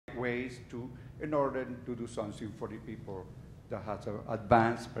ways in order to do something for the people that has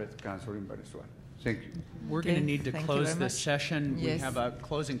advanced breast cancer in Venezuela. Thank you. We're going to need to close this session. Yes. We have a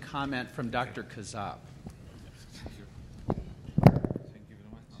closing comment from Dr. Kazab.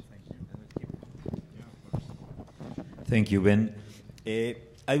 Thank you, Ben.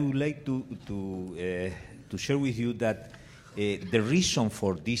 I would like to share with you that the reason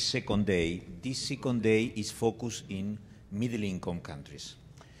for this second day is focused in middle-income countries.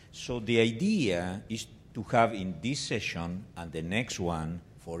 So the idea is to have in this session and the next one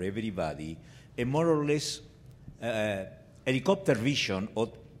for everybody a more or less helicopter vision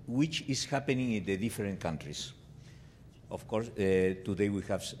of which is happening in the different countries. Of course, today we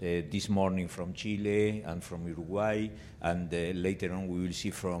have this morning from Chile and from Uruguay, and later on we will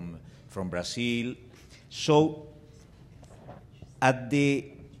see from Brazil. So at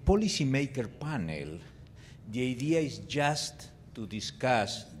the policymaker panel, the idea is just to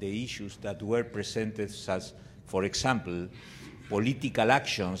discuss the issues that were presented as, for example, political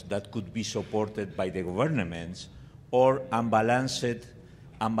actions that could be supported by the governments or unbalanced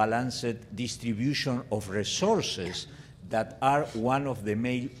distribution of resources that are one of the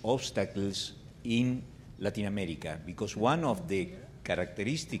main obstacles in Latin America, because one of the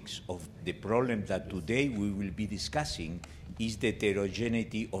characteristics of the problem that today we will be discussing is the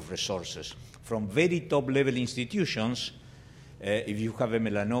heterogeneity of resources. From very top-level institutions, if you have a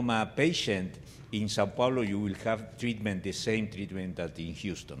melanoma patient in Sao Paulo, you will have treatment, the same treatment that in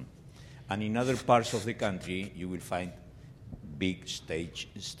Houston. And in other parts of the country, you will find big stage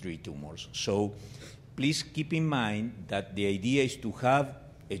 3 tumors. So please keep in mind that the idea is to have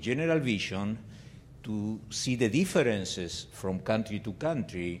a general vision, to see the differences from country to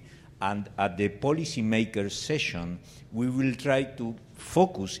country, and at the policymaker session, we will try to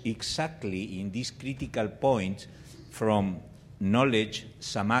focus exactly in these critical points from knowledge,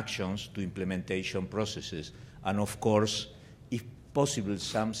 some actions, to implementation processes, and of course, if possible,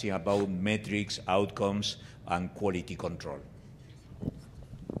 something about metrics, outcomes, and quality control.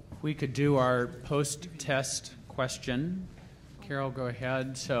 We could do our post-test question. Carol, go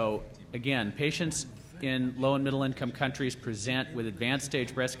ahead. So again, patients in low and middle income countries present with advanced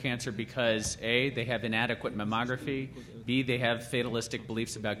stage breast cancer because A, they have inadequate mammography, B, they have fatalistic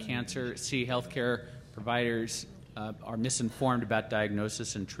beliefs about cancer, C, healthcare providers are misinformed about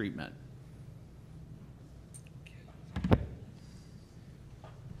diagnosis and treatment.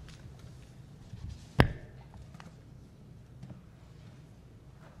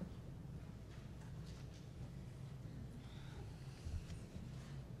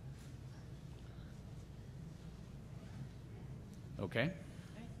 Okay.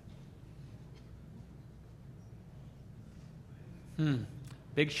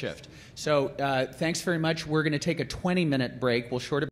 Big shift. So thanks very much. We're going to take a 20-minute break. We'll short